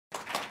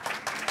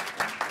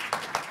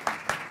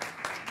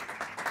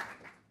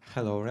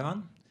Hello,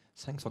 everyone.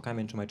 Thanks for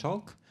coming to my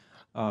talk.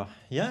 My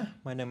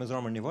name is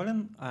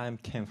Nevolin. I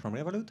came from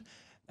Revolut,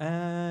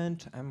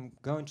 and I'm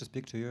going to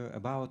speak to you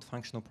about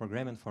functional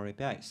programming for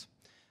APIs.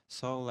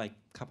 So, like,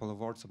 a couple of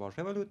words about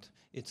Revolut.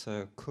 It's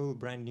a cool,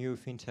 brand new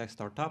fintech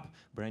startup,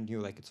 brand new,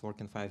 like it's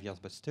working 5 years,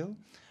 but still,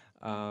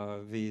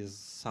 with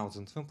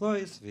thousands of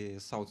employees,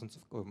 with thousands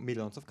of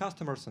millions of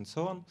customers, and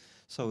so on.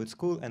 So it's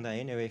cool, and I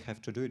anyway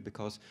have to do it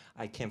because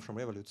I came from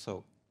Revolut.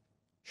 So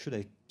should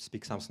I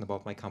speak something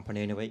about my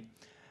company anyway?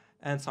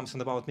 And something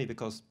about me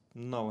because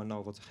no one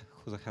knows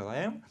who the hell I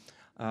am.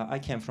 I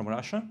came from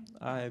Russia.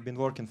 I've been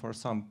working for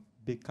some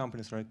big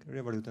companies like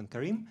Revolut and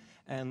Karim,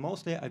 and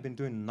mostly I've been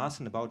doing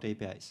nothing about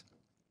APIs.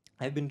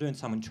 I've been doing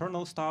some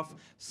internal stuff,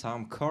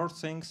 some core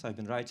things. I've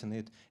been writing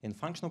it in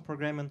functional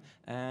programming,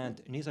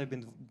 and neither I've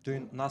been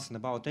doing nothing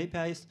about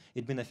APIs.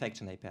 It's been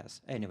affecting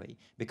APIs anyway,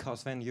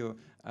 because when you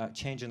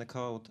change in the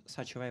code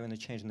such a way, when you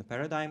change in the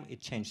paradigm,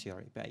 it changes your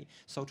API.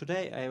 So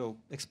today I will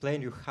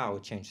explain you how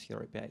it changes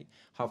your API,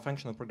 how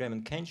functional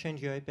programming can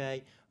change your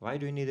API, why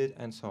do you need it,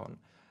 and so on.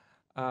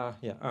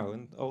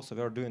 And also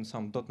we're doing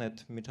some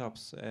 .NET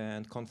meetups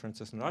and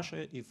conferences in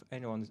Russia. If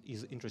anyone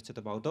is interested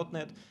about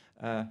 .NET,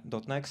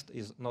 .next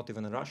is not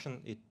even in Russian,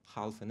 it's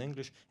half in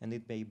English, and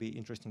it may be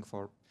interesting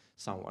for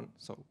someone.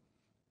 So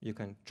you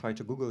can try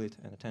to Google it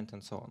and attend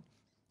and so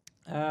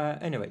on.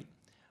 Anyway,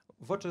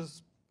 what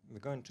is we're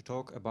going to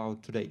talk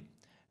about today?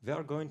 We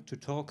are going to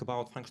talk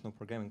about functional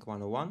programming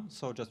 101.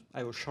 So just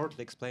I will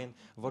shortly explain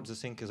what the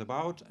thing is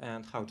about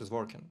and how it is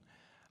working.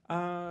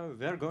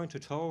 We're going to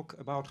talk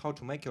about how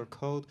to make your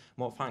code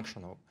more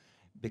functional,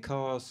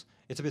 because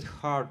it's a bit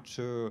hard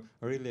to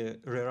really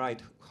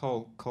rewrite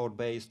whole code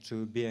base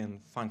to be in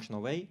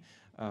functional way.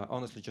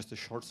 Honestly, just a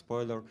short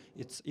spoiler,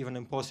 it's even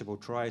impossible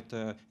to write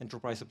an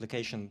enterprise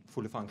application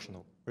fully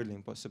functional, really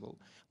impossible.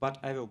 But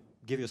I will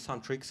give you some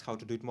tricks how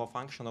to do it more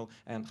functional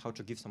and how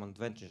to give some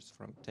advantages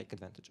from take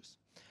advantages.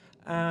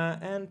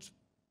 And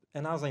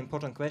another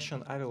important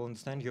question, I will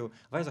understand you,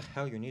 why the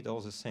hell you need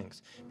all these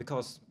things?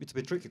 Because it's a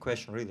bit tricky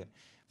question, really.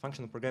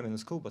 Functional programming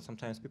is cool, but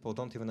sometimes people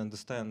don't even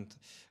understand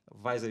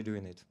why they're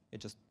doing it.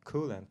 It's just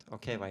cool and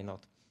okay, why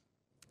not?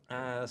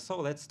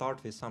 So let's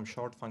start with some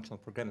short functional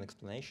programming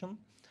explanation.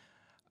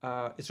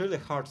 It's really a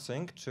hard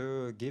thing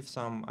to give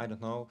some, I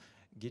don't know,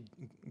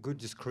 good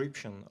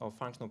description of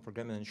functional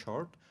programming in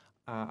short.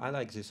 I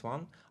like this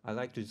one. I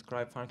like to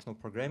describe functional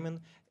programming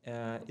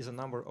is a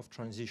number of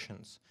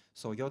transitions.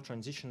 So your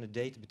transition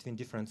data between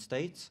different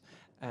states,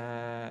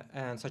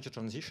 and such a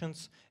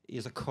transitions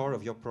is a core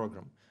of your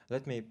program.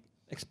 Let me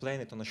explain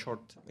it on a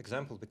short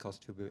example because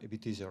it will be a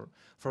bit easier.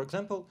 For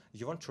example,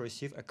 you want to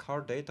receive a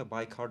card data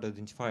by card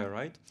identifier,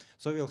 right?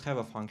 So you'll have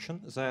a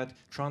function that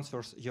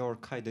transfers your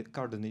card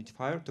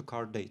identifier to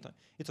card data.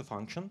 It's a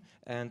function,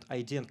 and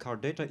ID and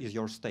card data is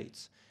your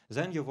states.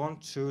 Then you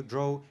want to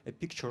draw a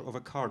picture of a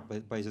card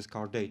by this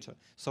card data.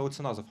 So it's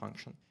another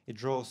function. It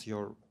draws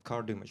your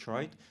card image,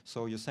 right?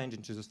 So you send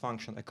into this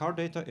function a card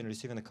data and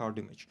receiving a card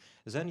image.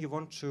 Then you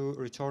want to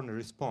return a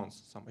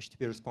response, some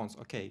HTTP response.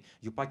 Okay,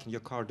 you pack in your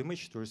card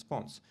image to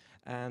response.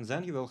 And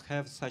then you will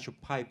have such a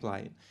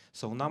pipeline.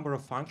 So number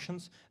of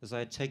functions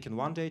that take in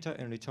one data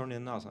and return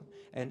another.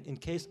 And in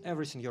case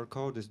everything your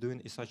code is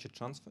doing is such a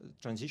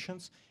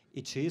transitions,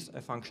 it is a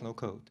functional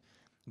code.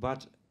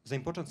 But the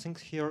important thing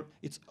here,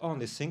 it's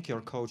only thing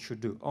your code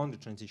should do, only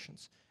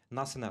transitions,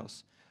 nothing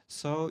else.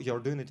 So you're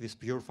doing it with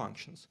pure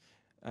functions.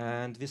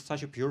 And with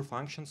such a pure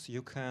functions,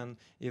 you can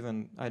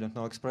even, I don't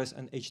know, express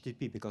an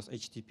HTTP, because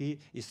HTTP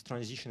is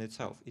transition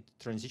itself. It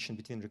transition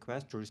between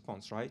request to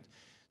response, right?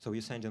 So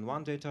you send in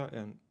one data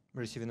and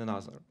receiving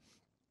another.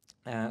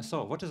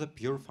 So what is a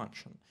pure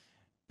function?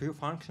 Pure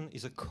function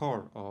is a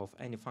core of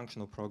any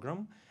functional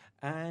program,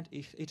 and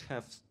it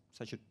has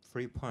such a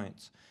 3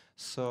 points.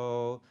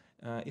 So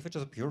if it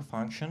is a pure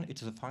function,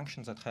 it is a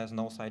function that has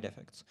no side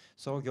effects.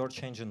 So you're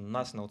changing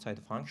nothing outside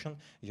the function.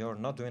 You're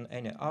not doing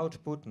any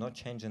output, not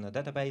changing a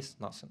database,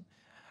 nothing.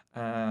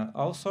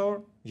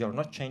 Also, you're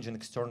not changing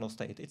external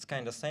state. It's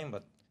kind of same,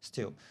 but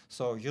still.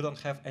 So you don't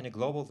have any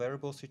global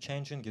variables you're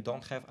changing. You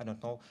don't have, I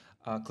don't know,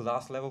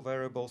 class level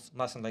variables,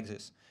 nothing like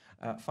this.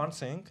 Fun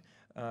thing,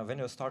 when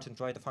you're starting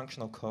to write a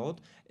functional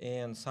code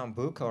in some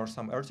book or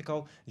some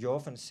article, you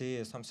often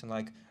see something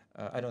like,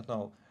 I don't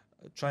know,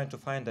 trying to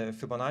find a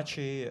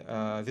Fibonacci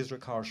with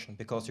recursion,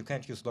 because you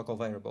can't use local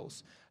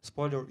variables.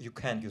 Spoiler, you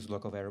can use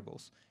local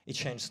variables. It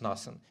changes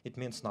nothing. It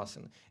means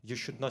nothing. You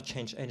should not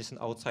change anything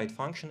outside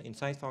function.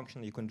 Inside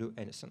function, you can do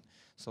anything.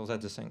 So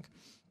that's the thing.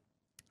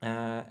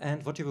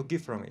 And what you will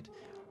give from it.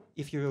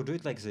 If you will do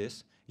it like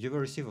this, you will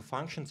receive a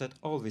function that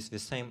always the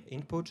same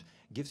input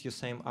gives you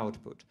same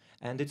output.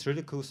 And it's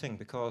really cool thing,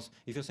 because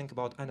if you think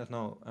about, I don't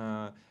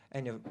know,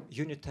 any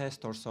unit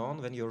test or so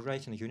on, when you're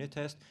writing a unit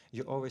test,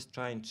 you're always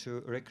trying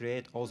to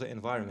recreate all the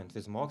environment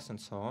with mocks and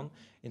so on.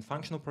 In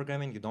functional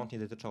programming, you don't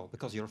need it at all,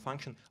 because your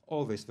function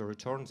always will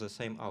return the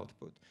same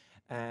output.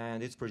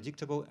 And it's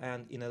predictable,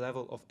 and in a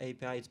level of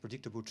API, it's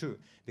predictable too,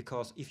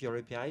 because if your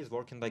API is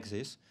working like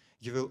this,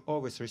 you will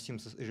always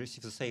receive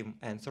the same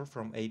answer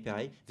from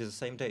API with the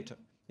same data.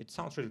 It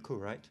sounds really cool,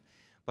 right?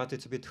 but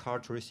it's a bit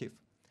hard to receive.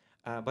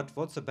 But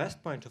what's the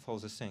best point of all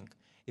this thing?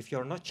 If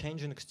you're not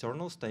changing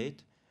external state,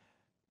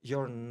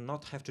 you're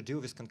not have to deal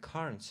with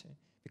concurrency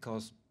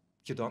because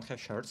you don't have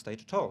shared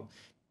state at all.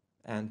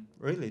 And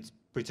really, it's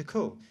pretty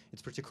cool.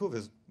 It's pretty cool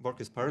with work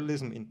with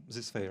parallelism in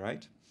this way,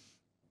 right?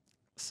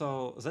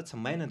 So that's a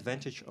main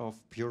advantage of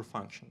pure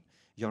function.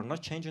 You're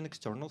not changing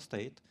external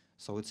state,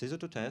 so it's easy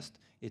to test,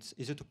 it's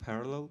easy to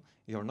parallel,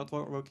 you're not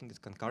working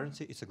with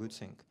concurrency, it's a good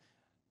thing.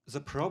 The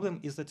problem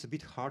is that it's a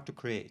bit hard to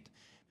create,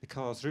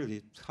 because really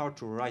it's hard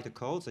to write a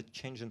code that's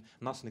changing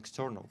nothing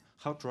external.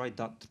 How to write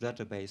that to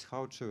database,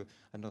 how to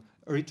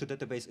read to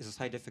database is a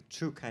side effect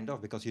too, kind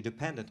of, because you're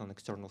dependent on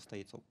external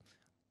state. So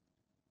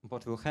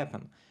what will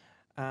happen?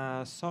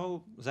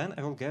 So then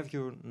I will give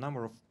you a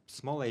number of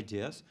small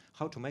ideas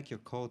how to make your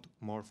code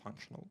more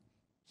functional.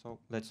 So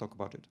let's talk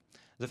about it.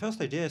 The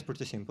first idea is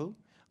pretty simple.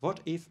 What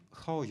if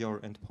how your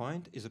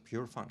endpoint is a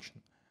pure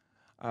function?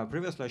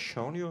 Previously, I've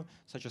shown you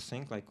such a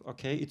thing like,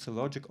 okay, it's a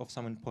logic of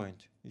some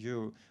endpoint.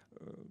 You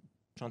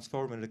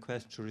transform a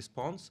request to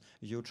response,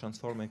 you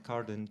transform a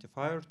card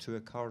identifier to a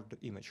card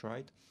image,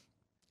 right?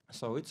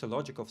 So it's a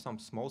logic of some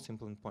small,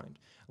 simple endpoint.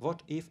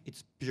 What if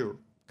it's pure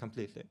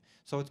completely?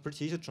 So it's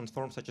pretty easy to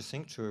transform such a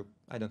thing to,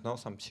 I don't know,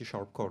 some C#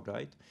 code,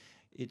 right?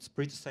 It's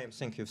pretty same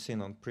thing you've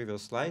seen on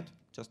previous slide,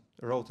 just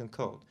wrote in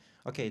code.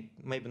 Okay,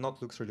 maybe not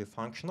looks really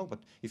functional, but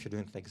if you're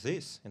doing it like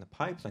this in a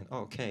pipeline,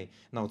 okay,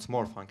 now it's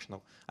more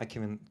functional. I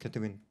can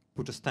even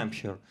put a stamp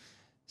here.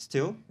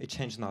 Still, it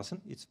changed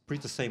nothing. It's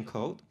pretty same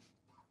code.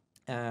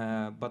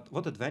 But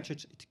what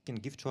advantage it can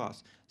give to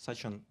us,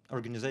 such an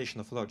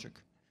organization of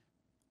logic?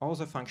 All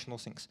the functional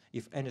things.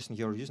 If anything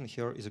you're using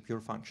here is a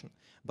pure function.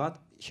 But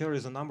here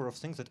is a number of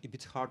things that a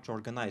bit hard to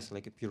organize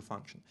like a pure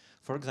function.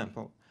 For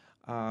example,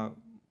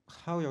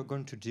 how you're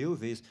going to deal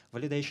with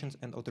validations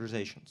and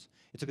authorizations.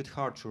 It's a bit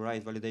hard to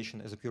write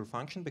validation as a pure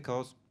function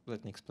because,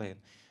 let me explain.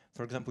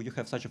 For example, you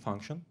have such a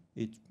function,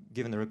 it's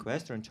given a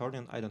request, you're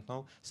returning, I don't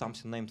know,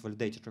 something named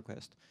validated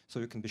request. So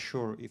you can be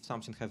sure if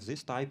something has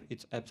this type,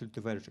 it's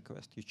absolutely valid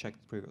request. You checked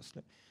it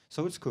previously.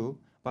 So it's cool,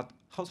 but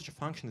how such a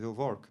function will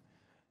work?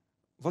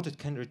 What it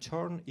can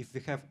return if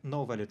we have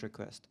no valid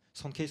request.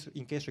 So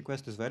in case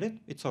request is valid,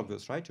 it's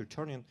obvious, right?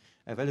 Returning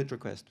a valid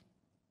request.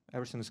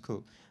 Everything is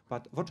cool.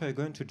 But what are you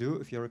going to do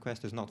if your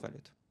request is not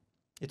valid?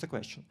 It's a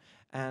question.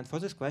 And for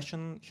this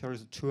question, here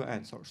is two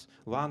answers.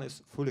 One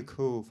is fully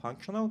cool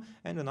functional,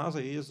 and another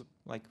is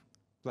like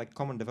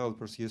common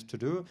developers used to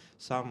do,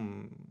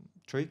 some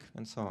trick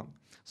and so on.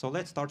 So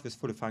let's start with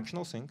fully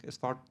functional thing. As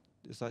far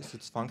as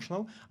it's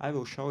functional, I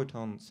will show it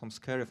on some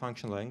scary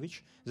function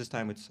language. This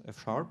time it's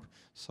F#,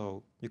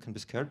 so you can be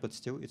scared, but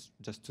still it's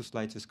just 2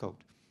 slides with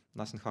code,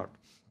 nothing hard.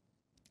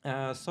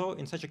 So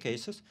in such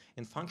cases,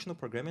 in functional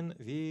programming,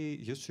 we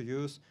used to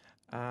use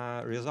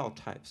result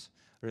types.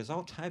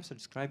 Result types are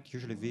described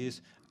usually with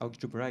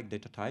algebraic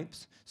data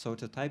types. So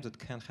it's a type that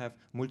can have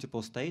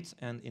multiple states,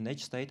 and in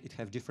each state it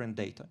have different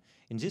data.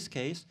 In this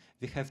case,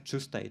 we have 2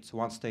 states.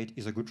 One state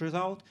is a good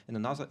result, and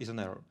another is an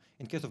error.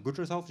 In case of good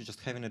results, we're just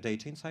having a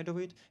data inside of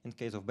it. In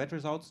case of bad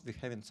results, we're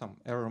having some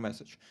error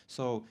message.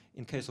 So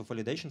in case of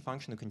validation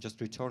function, you can just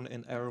return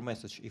an error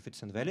message if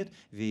it's invalid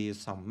with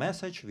some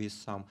message, with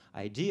some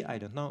ID, I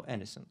don't know,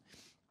 anything.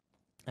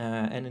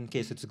 And in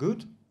case it's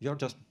good, you're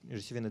just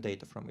receiving the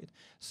data from it.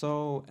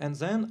 So, and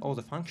then all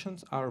the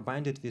functions are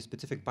binded with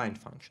specific bind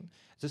function.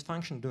 This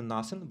function do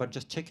nothing but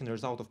just checking the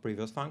result of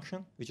previous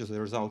function, which is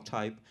the result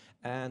type.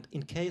 And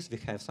in case we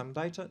have some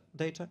data,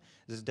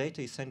 this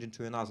data is sent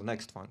into another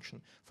next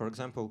function. For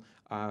example,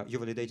 you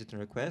validated a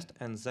request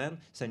and then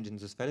sending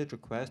this valid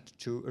request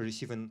to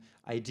receive an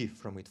ID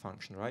from it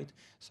function, right?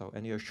 So,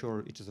 and you're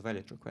sure it is a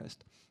valid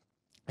request.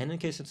 And in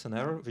case it's an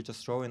error, we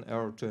just throw an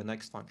error to a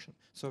next function.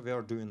 So we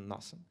are doing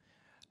nothing.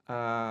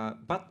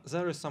 But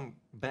there is some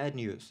bad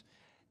news.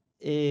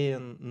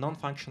 In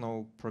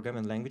non-functional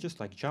programming languages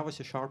like Java,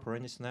 C# or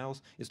anything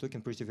else, it's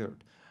looking pretty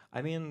weird.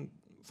 I mean,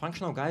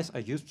 functional guys are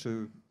used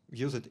to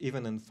use it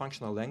even in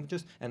functional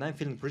languages, and I'm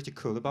feeling pretty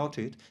cool about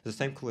it. The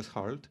same cool as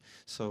Harold.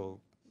 So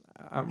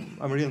I'm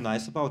really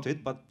nice about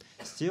it, but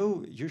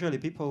still, usually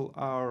people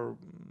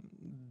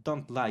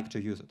don't like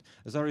to use it.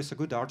 There is a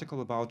good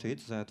article about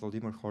it that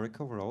Vladimir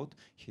Horikov wrote.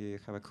 He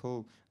have a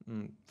cool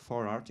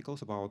 4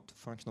 articles about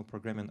functional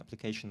programming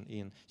application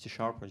in C#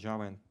 or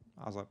Java and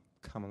other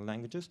common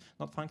languages,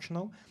 not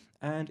functional.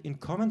 And in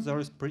comments, there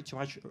is pretty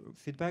much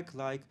feedback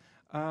like,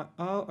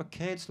 oh,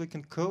 okay, it's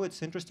looking cool,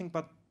 it's interesting,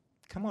 but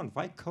come on,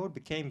 why code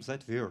became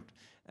that weird?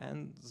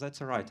 And that's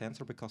the right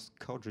answer, because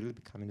code really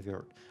becoming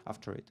weird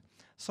after it.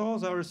 So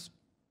there's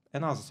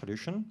another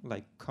solution,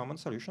 like common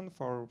solution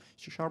for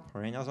C#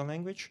 or any other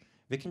language.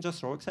 We can just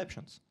throw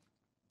exceptions.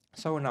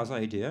 So another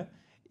idea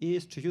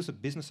is to use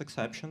business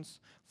exceptions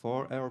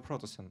for error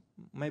processing.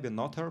 Maybe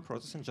not error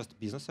processing, just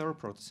business error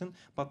processing,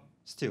 but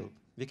still,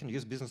 we can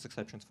use business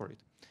exceptions for it.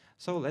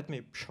 So let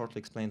me shortly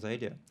explain the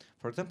idea.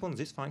 For example, in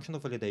this function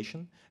of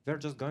validation, we're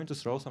just going to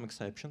throw some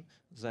exception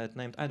that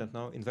named, I don't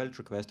know, invalid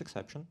request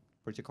exception,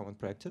 pretty common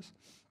practice.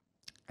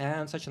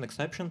 And such an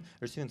exception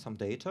receiving some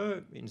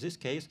data. In this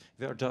case,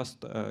 we are just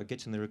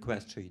getting a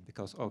request to it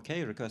because,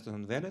 okay, request is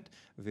invalid.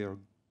 We are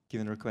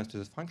giving a request to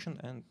this function,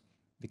 and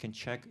we can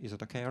check is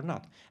it okay or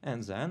not.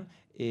 And then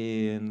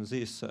in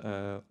this,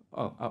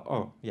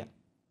 yeah,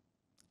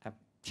 I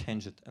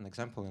changed an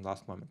example in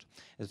last moment,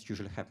 as it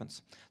usually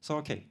happens. So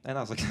okay,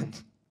 another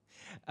example.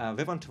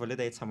 We want to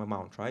validate some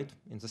amount, right?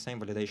 In the same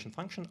validation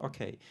function,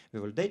 okay,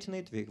 we're validating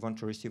it, we want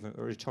to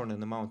return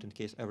an amount in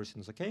case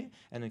everything is okay,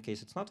 and in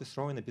case it's not, we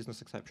throw in a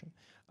business exception.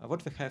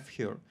 What we have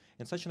here,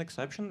 in such an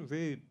exception,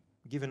 we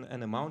given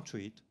an amount to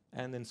it,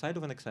 and inside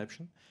of an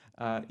exception,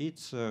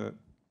 it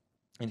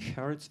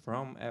inherits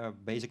from a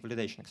basic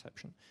validation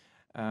exception.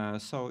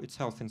 So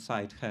itself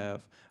inside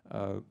have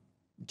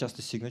just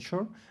a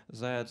signature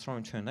that's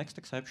thrown to a next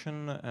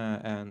exception,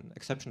 an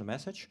exception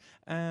message,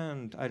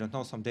 and I don't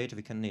know, some data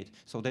we can need.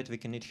 So data we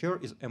can need here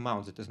is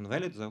amount that is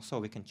invalid, so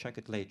we can check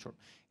it later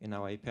in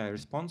our API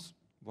response.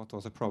 What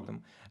was the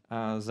problem?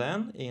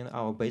 Then in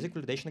our basic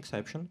validation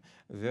exception,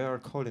 we are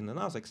calling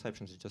another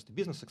exception, it's just a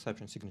business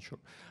exception signature,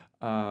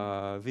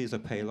 with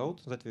a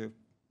payload that we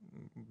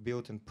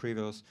built in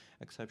previous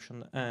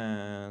exception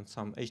and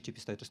some HTTP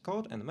status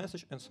code and a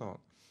message and so on.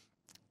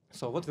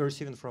 So what we're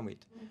receiving from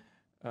it?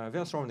 We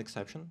are throwing an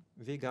exception.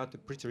 We got a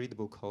pretty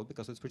readable code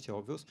because it's pretty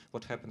obvious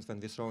what happens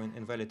when we throw in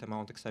invalid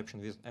amount exception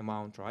with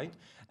amount, right?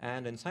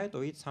 And inside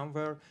of it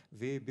somewhere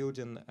we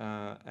building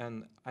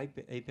an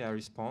API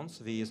response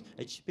with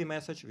HTTP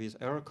message, with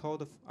error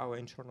code of our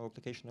internal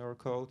application error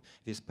code,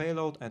 with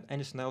payload and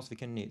anything else we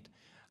can need.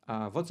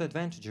 What's the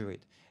advantage of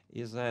it?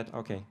 Is that,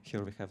 okay,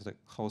 here we have the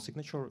whole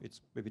signature.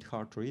 It's a bit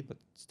hard to read, but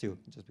still,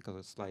 just because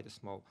the slide is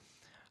small.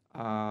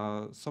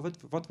 So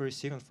what we're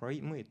receiving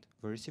from it?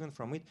 We're receiving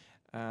from it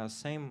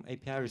same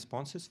API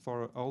responses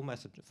for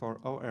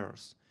all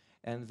errors,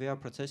 and we are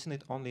processing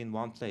it only in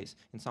one place.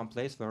 In some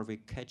place where we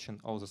catching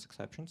all these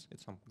exceptions,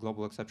 it's some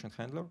global exception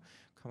handler,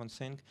 common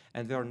thing,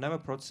 and we are never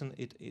processing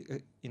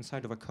it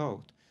inside of a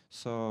code.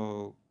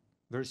 So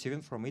we're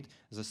receiving from it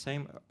the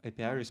same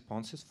API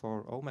responses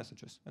for all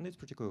messages, and it's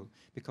pretty cool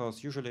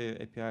because usually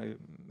API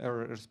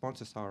error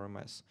responses are a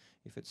mess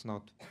if it's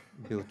not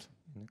built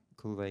in a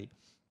cool way.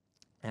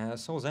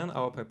 So then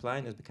our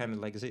pipeline is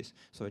becoming like this.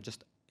 So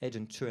just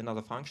adding two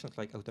another functions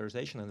like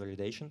authorization and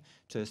validation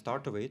to the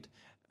start of it.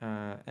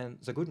 And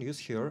the good news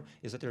here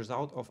is that the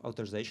result of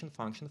authorization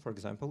function, for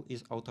example,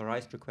 is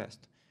authorized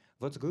request.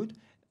 What's good?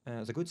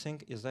 The good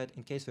thing is that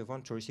in case we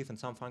want to receive in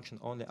some function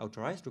only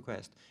authorized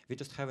request, we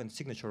just have a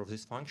signature of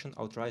this function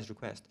authorized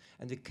request,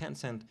 and we can't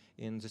send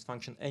in this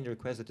function any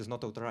request that is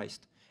not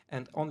authorized.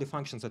 And only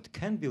functions that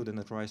can build an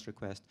authorized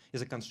request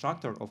is a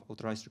constructor of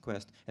authorized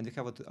request, and we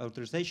have an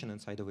authorization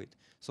inside of it.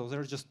 So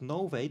there's just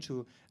no way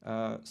to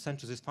send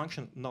to this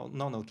function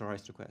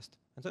non-authorized request,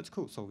 and that's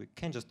cool. So we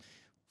can just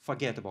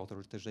forget about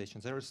authorization.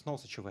 There is no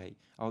such a way.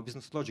 Our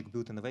business logic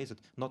built in a way that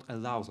not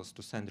allows us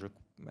to send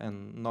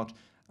and not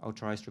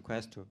authorized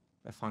request to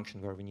a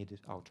function where we need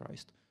it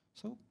authorized.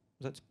 So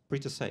that's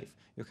pretty safe.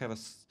 You have a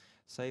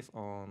safe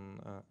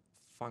on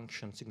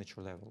function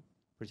signature level.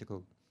 Pretty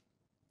cool.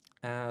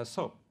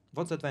 So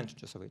what's the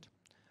advantages of it?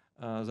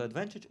 The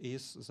advantage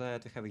is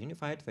that we have a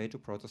unified way to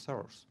process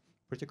errors.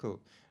 Pretty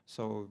cool.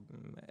 So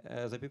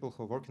as the people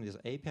who are working with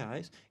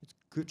APIs, it's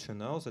good to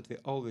know that we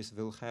always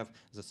will have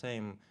the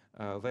same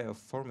way of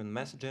forming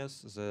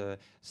messages, the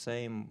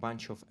same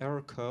bunch of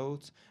error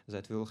codes,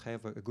 that will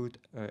have a good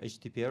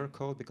HTTP error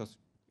code because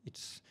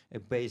it's a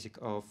basic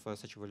of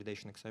such a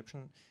validation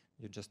exception.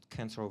 You just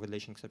can't throw a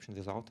validation exception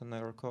without an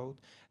error code,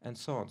 and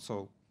so on.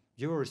 So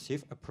you will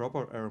receive a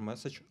proper error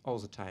message all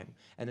the time.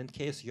 And in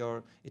case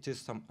it is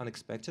some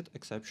unexpected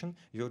exception,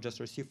 you'll just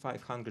receive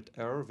 500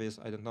 error with,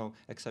 I don't know,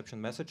 exception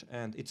message,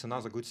 and it's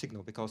another good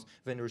signal because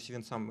when you're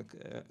receiving some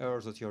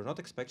errors that you're not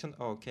expecting,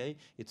 okay,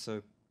 it's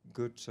a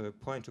good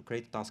point to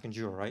create a task in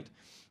Jira, right?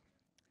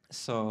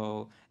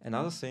 So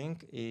another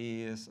thing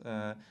is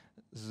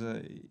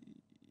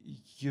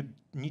you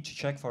need to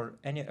check for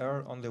any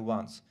error only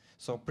once.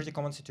 So pretty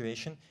common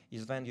situation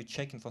is when you're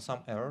checking for some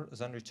error,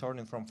 then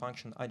returning from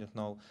function, I don't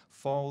know,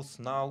 false,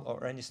 null,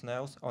 or anything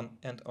else,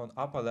 and on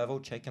upper level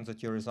checking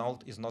that your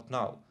result is not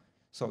null.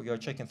 So you're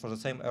checking for the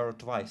same error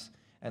twice,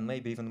 and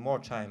maybe even more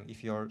time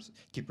if you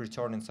keep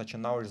returning such a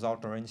null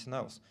result or anything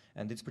else.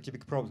 And it's a pretty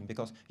big problem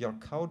because your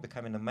code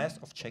becoming a mess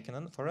of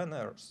checking for any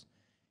errors.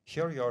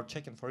 Here you're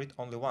checking for it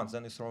only once,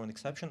 then you throw an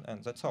exception,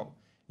 and that's all.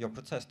 You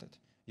processed it.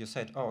 You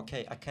said, oh,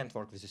 okay, I can't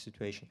work with this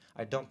situation.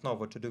 I don't know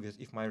what to do with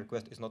if my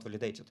request is not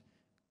validated.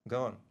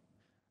 Go on.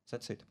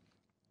 That's it.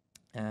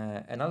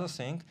 Another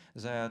thing,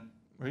 that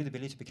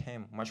readability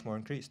became much more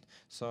increased.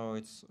 So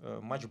it's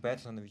much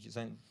better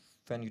than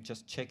when you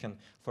just checking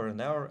for an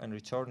error and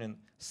returning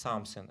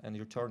something, and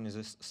returning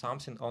this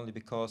something only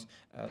because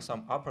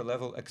some upper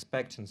level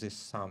expecting this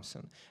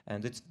something.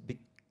 And it's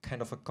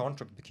kind of a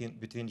contract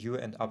between you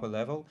and upper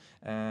level,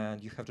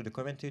 and you have to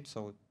document it,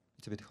 so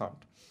it's a bit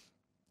hard.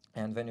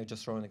 And when you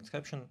just throw an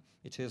exception,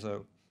 it is a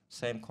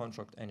same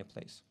contract any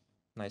place.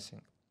 Nice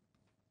thing.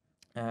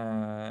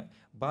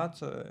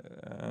 But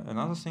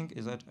another thing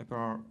is that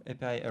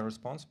API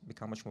response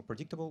become much more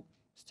predictable.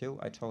 Still,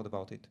 I told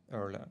about it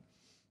earlier.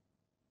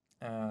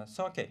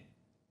 So okay,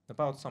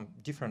 about some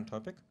different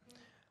topic,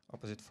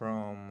 opposite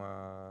from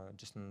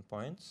distant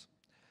points,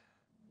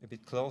 a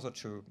bit closer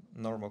to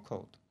normal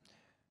code.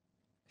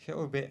 Here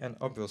will be an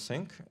obvious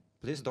thing.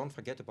 Please don't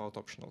forget about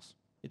optionals.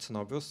 It's an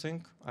obvious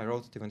thing. I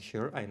wrote it even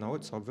here. I know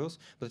it's obvious,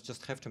 but I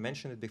just have to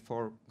mention it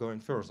before going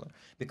further.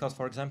 Because,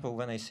 for example,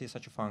 when I see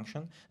such a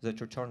function that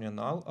return a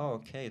null, oh,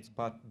 okay, it's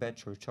bad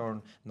to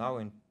return null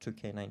in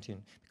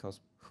 2K19,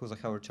 because who the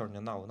hell return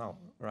a null now,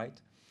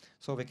 right?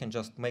 So we can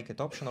just make it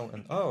optional,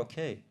 and oh,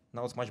 okay,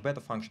 now it's much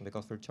better function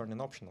because we return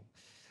an optional.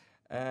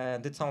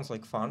 And it sounds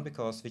like fun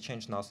because we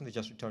change nothing, we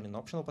just return an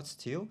optional, but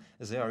still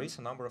there is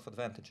a number of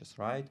advantages,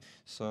 right?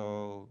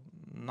 So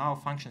now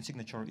function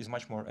signature is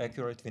much more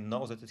accurate. We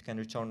know that it can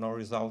return no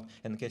result.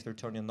 And in case we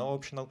return a no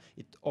optional,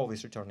 it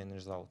always returns a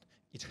result.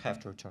 It have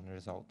to return a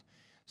result.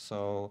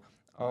 So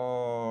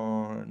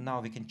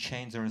now we can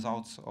change the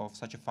results of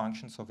such a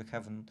function, so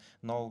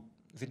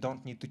we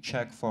don't need to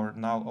check for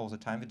null all the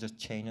time. We just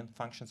chain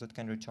functions that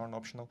can return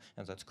optional,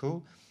 and that's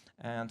cool.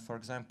 And for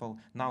example,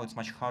 now it's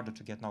much harder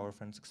to get null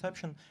reference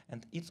exception,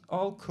 and it's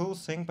all cool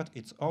thing, but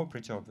it's all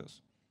pretty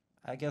obvious.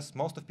 I guess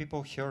most of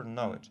people here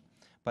know it.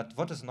 But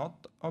what is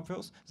not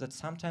obvious, that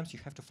sometimes you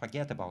have to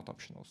forget about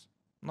optionals.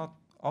 Not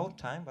all the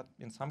time, but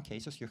in some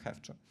cases you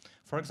have to.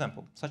 For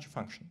example, such a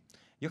function.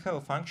 You have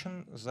a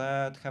function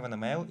that have an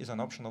email is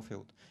an optional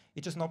field.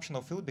 It is an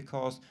optional field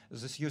because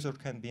this user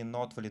can be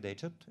not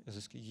validated.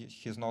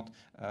 He's not,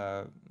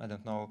 I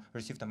don't know,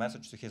 received a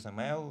message to his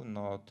email,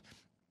 not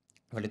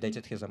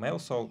validated his email,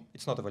 so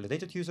it's not a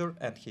validated user,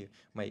 and he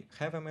may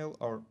have email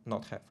or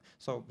not have.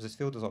 So this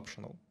field is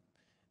optional.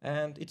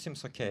 And it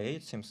seems okay,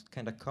 it seems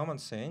kind of common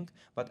thing,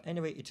 but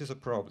anyway, it is a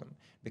problem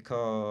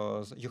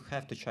because you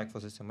have to check for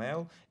this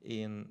email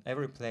in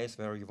every place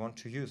where you want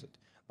to use it.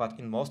 But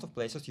in most of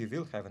places, you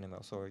will have an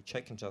email, so you're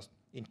checking just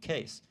in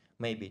case.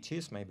 Maybe it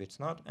is, maybe it's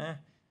not,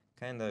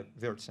 kind of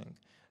weird thing.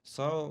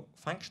 So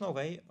functional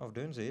way of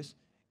doing this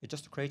is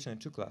just to create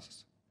two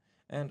classes.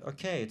 And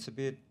okay, it's a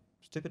bit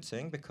stupid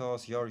thing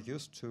because you're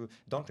used to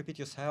don't repeat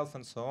yourself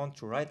and so on,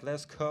 to write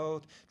less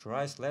code, to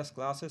write less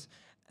classes,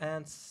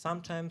 and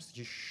sometimes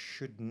you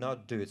should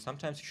not do it.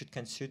 Sometimes you should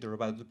consider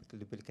about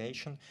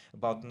duplication,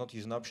 about not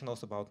using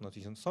optionals, about not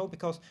using so,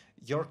 because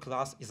your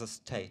class is a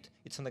state.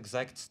 It's an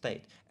exact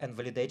state, and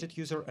validated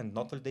user and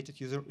not validated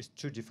user is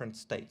two different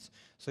states.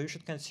 So you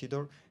should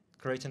consider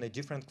creating a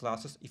different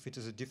classes if it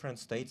is a different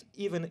state,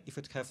 even if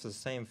it has the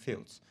same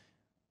fields.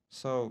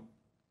 So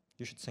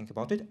you should think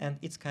about it, and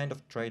it's kind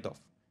of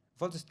trade-off.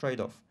 What is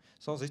trade-off?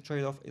 So this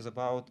trade-off is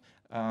about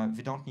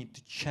we don't need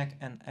to check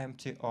and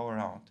empty all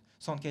around.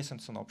 So in case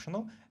it's an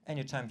optional,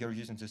 anytime you're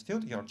using this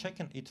field, you're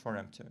checking it for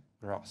empty.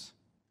 Gross.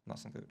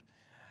 Nothing good.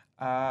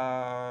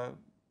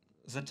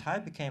 The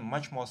type became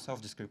much more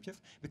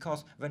self-descriptive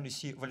because when you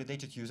see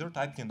validated user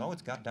type, you know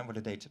it's goddamn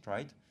validated,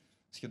 right?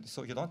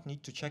 So you don't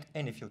need to check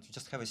any field, you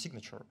just have a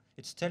signature.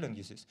 It's telling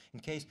you this.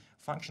 In case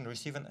function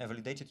receiving a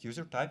validated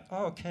user type,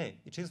 oh, okay,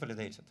 it is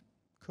validated.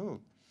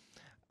 Cool.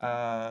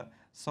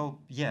 So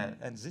yeah,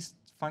 and this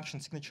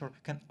function signature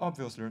can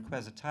obviously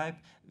request a type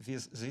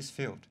with this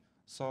field.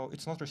 So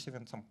it's not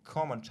receiving some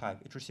common type,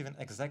 it's receiving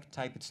exact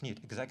type it's need,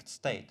 exact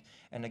state.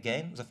 And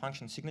again, the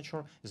function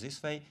signature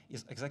this way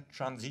is exact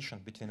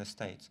transition between the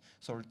states.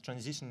 So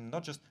transition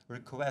not just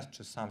request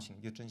to something,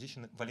 you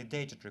transition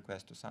validated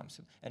request to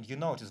something. And you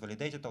know it is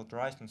validated,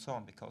 authorized, and so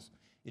on because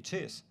it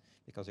is,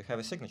 because you have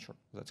a signature.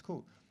 That's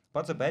cool.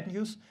 But the bad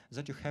news is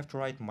that you have to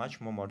write much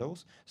more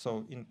models.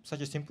 So in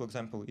such a simple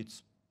example,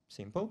 it's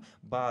simple,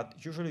 but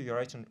usually you're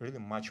writing really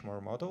much more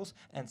models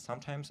and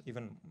sometimes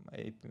even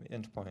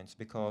endpoints,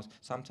 because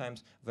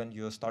sometimes when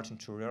you're starting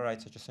to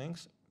rewrite such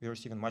things, you're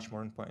receiving much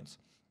more endpoints.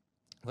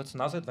 What's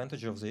another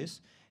advantage of this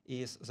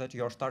is that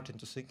you're starting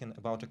to think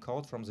about a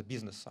code from the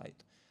business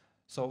side.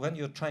 So when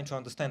you're trying to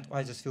understand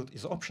why this field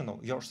is optional,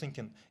 you're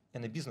thinking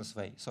in a business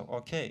way. So,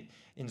 okay,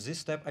 in this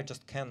step, I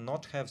just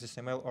cannot have this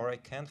email or I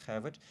can't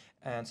have it.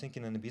 And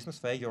thinking in a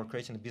business way, you're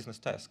creating a business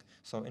task.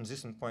 So in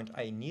this endpoint,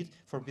 I need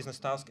for business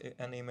task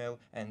an email,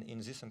 and in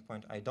this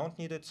endpoint, I don't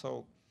need it.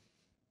 So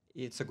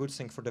it's a good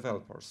thing for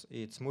developers.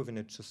 It's moving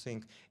it to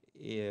think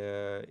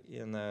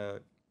in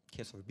a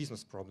case of a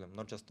business problem,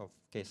 not just of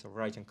case of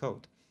writing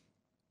code.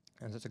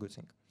 And that's a good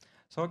thing.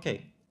 So,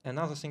 okay,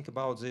 another thing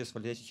about this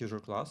validated user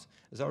class,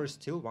 there is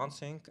still one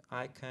thing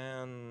I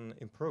can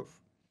improve.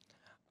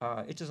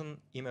 It is an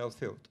email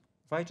field.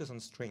 Why it is in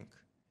string?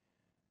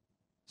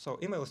 So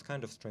email is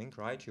kind of string,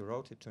 right? You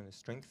wrote it in a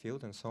string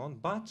field and so on,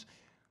 but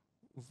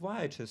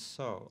why it is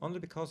so? Only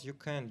because you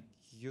can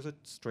use a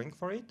string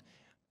for it?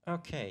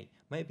 Okay,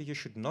 maybe you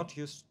should not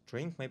use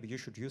string, maybe you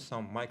should use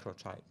some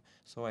microtype.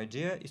 So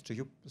idea is to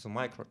use the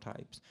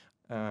microtypes.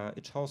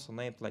 It's also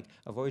named like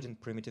avoiding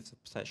primitive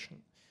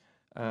obsession.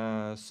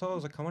 So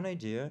the common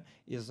idea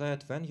is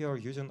that when you're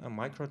using a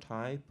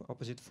microtype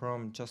opposite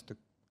from just a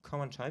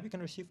common type, you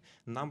can receive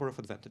a number of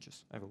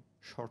advantages. I will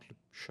shortly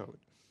show it.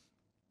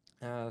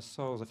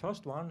 So the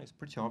first one is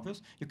pretty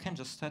obvious. You can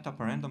just set up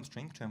a random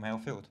string to a mail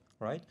field,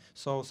 right?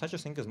 So such a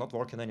thing is not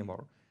working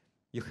anymore.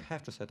 You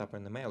have to set up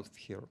an email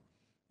here,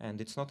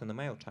 and it's not an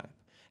email type.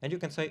 And you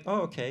can say,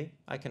 oh, okay,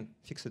 I can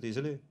fix it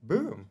easily.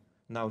 Boom,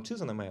 now it is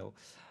an email.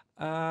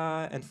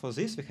 And for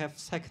this, we have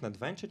second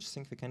advantage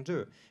thing we can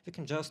do. We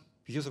can just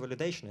use a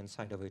validation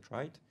inside of it,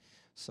 right?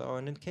 So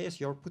and in case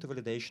you put a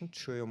validation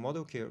to your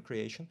model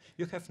creation,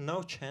 you have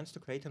no chance to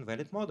create an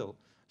invalid model.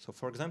 So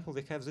for example,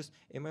 we have this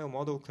email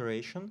model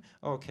creation.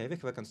 Okay, we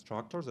have a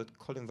constructor that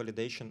call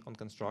invalidation on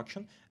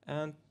construction.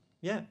 And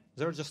yeah,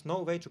 there's just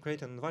no way to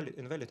create an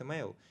invalid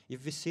email.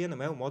 If we see an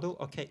email model,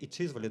 okay, it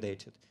is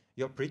validated.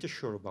 You're pretty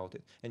sure about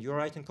it. And you're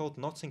writing code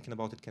not thinking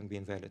about it can be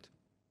invalid.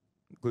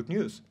 Good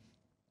news.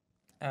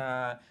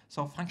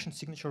 So function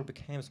signature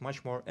becomes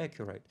much more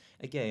accurate.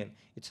 Again,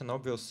 it's an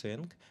obvious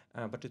thing,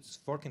 but it's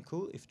working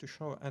cool if to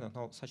show, I don't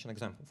know, such an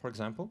example. For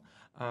example,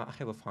 I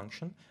have a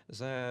function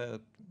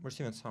that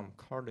receiving some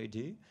card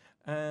ID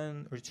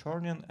and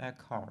returning a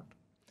card.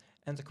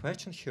 And the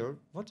question here,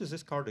 what is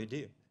this card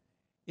ID?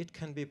 It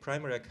can be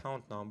primary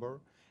account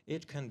number,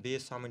 it can be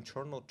some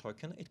internal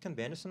token, it can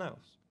be anything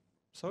else.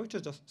 So it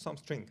is just some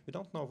string. We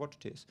don't know what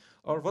it is.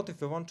 Or what if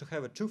we want to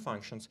have two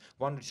functions,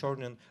 one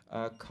returning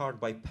a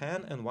card by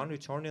pen and one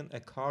returning a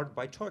card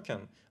by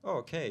token? Oh,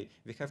 okay,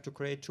 we have to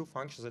create two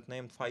functions that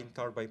named find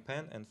card by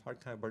pen and find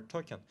card by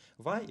token.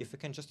 Why? If we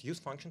can just use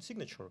function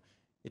signature.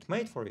 It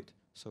made for it.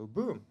 So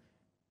boom,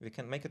 we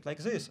can make it like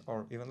this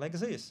or even like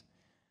this.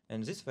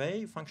 And this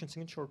way, function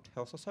signature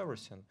tells us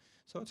everything.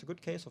 So it's a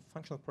good case of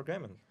functional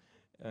programming.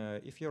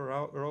 If you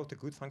wrote a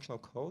good functional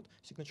code,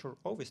 signature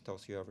always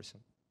tells you everything.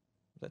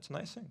 That's a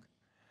nice thing.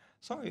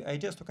 So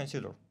ideas to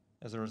consider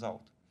as a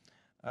result.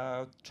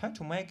 Try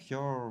to make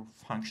your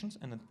functions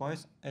and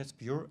endpoints as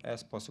pure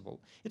as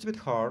possible. It's a bit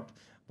hard,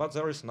 but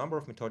there is a number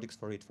of methodics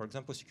for it. For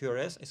example,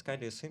 CQRS is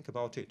kind of a think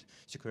about it.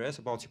 CQRS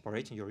about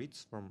separating your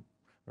reads from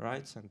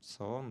writes and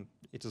so on.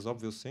 It is an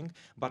obvious thing,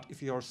 but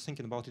if you are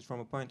thinking about it from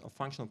a point of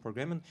functional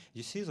programming,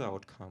 you see the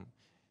outcome.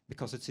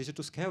 Because it's easy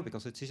to scale,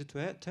 because it's easy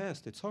to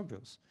test, it's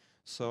obvious.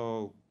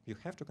 So you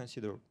have to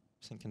consider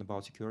thinking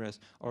about CQRS,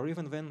 or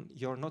even when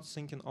you're not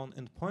thinking on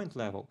endpoint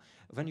level,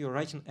 when you're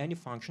writing any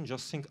function,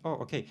 just think, oh,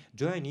 okay,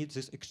 do I need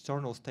this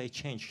external state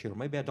change here?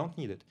 Maybe I don't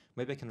need it.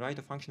 Maybe I can write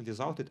a function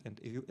without it, and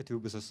it will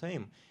be the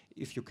same.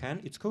 If you can,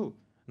 it's cool.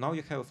 Now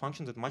you have a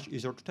function that's much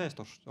easier to test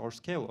or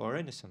scale or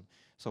anything.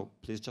 So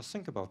please just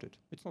think about it.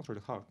 It's not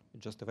really hard.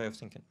 It's just a way of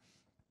thinking.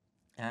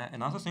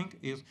 Another thing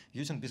is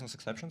using business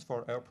exceptions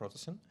for error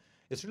processing.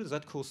 It's really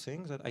that cool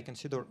thing that I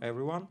consider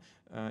everyone,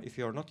 if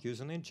you're not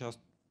using it, just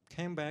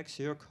came back,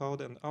 see your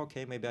code, and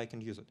okay, maybe I can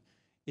use it.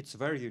 It's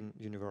very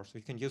universal.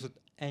 You can use it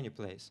any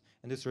place,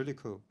 and it's really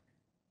cool.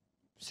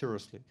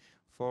 Seriously.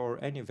 For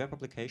any web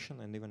application,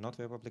 and even not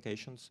web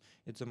applications,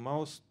 it's the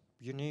most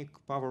unique,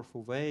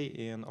 powerful way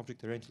in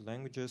object-oriented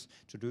languages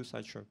to do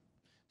such a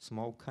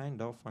small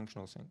kind of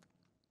functional thing.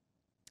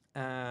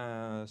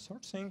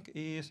 Third thing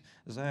is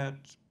that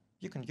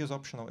you can use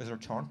optional as a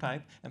return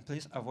type, and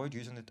please avoid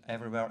using it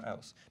everywhere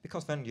else.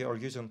 Because when you're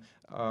using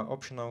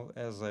optional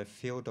as a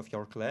field of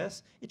your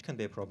class, it can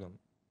be a problem.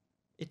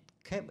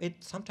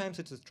 Sometimes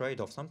it's a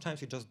trade-off.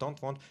 Sometimes you just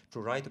don't want to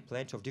write a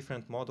plenty of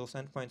different models,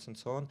 endpoints, and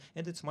so on,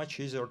 and it's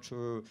much easier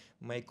to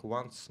make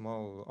one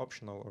small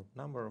optional or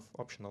number of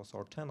optionals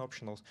or 10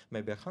 optionals,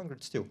 maybe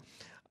 100 still.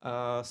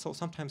 So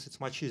sometimes it's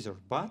much easier,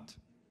 but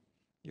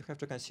you have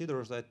to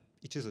consider that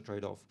it is a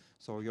trade-off.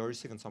 So you're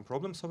receiving some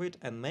problems of it,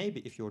 and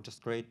maybe if you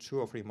just create 2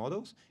 or 3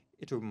 models,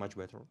 it will be much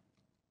better.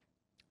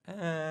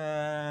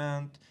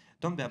 And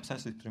don't be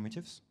obsessed with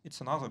primitives.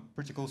 It's another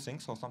pretty cool thing,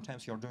 so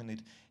sometimes you're doing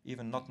it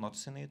even not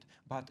noticing it,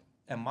 but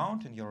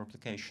amount in your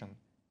application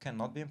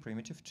cannot be a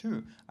primitive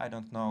too. I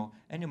don't know,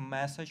 any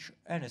message,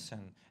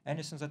 anything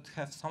that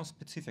has some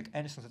specific,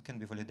 anything that can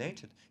be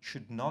validated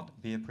should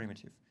not be a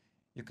primitive.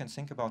 You can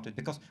think about it,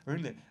 because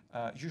really,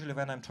 usually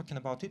when I'm talking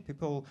about it,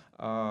 people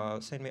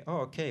say to me, oh,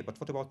 okay, but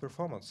what about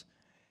performance?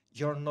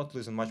 You're not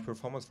losing much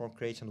performance from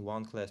creating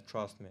one class,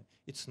 trust me.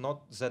 It's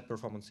not that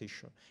performance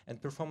issue.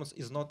 And performance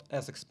is not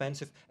as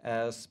expensive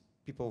as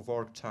people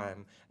work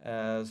time,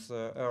 as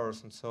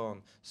errors and so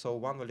on. So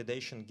one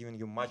validation giving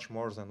you much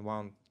more than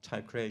one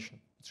type creation.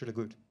 It's really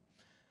good.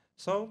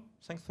 So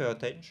thanks for your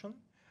attention.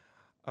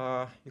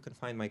 You can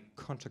find my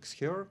contacts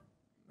here.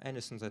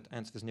 Anything that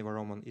ends with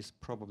Nevolin is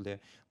probably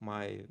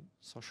my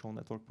social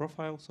network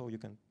profile, so you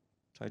can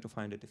try to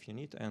find it if you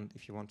need and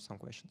if you want some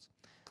questions.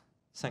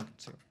 Thank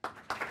you.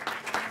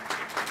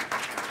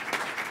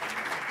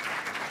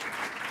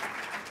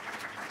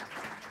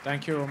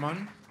 Thank you,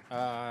 Roman.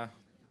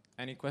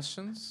 Any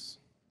questions?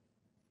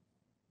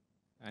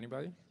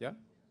 Anybody? Yeah?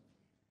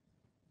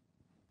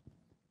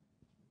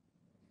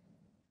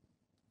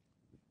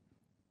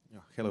 Yeah,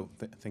 hello.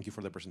 Thank you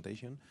for the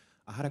presentation.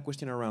 I had a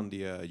question around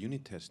the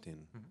unit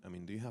testing. Mm-hmm. I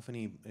mean, do you have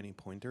any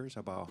pointers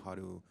about how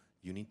to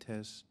unit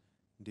test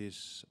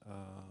this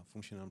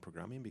functional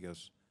programming?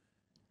 Because,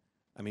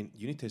 I mean,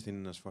 unit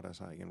testing, as far as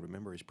I can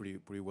remember, is pretty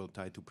well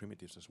tied to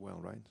primitives as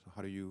well, right? So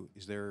how do you,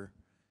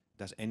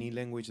 does any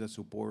language that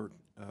support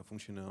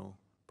functional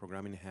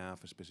programming have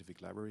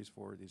specific libraries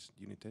for this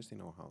unit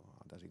testing, or how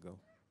does it go?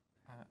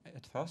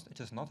 At first, it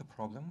is not a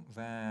problem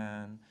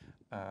when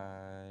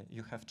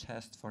you have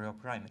tests for your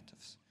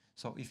primitives.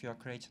 So if you are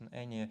creating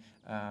any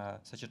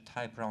such a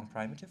type round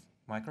primitive,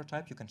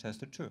 microtype, you can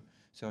test it too.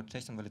 So you're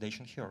testing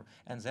validation here.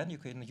 And then you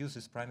can use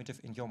this primitive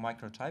in your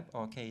microtype.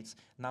 Okay, it's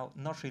now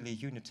not really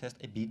unit test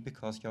a bit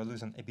because you're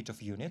losing a bit of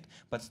unit,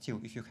 but still,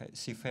 if you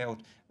see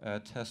failed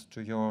test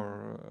to your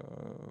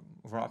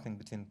wrapping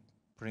between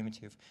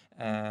primitive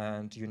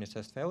and unit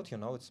test failed, you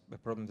know it's a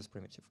problem with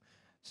primitive.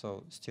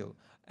 So still.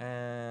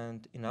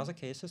 And in other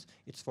cases,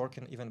 it's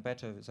working even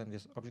better than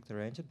with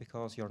object-oriented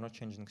because you're not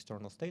changing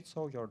external state,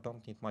 so you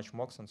don't need much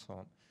mocks and so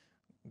on.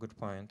 Good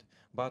point.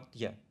 But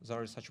yeah,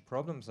 there is such a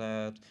problem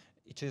that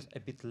it is a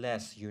bit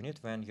less unit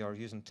when you're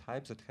using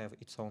types that have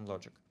its own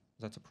logic.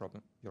 That's a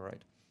problem. You're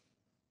right.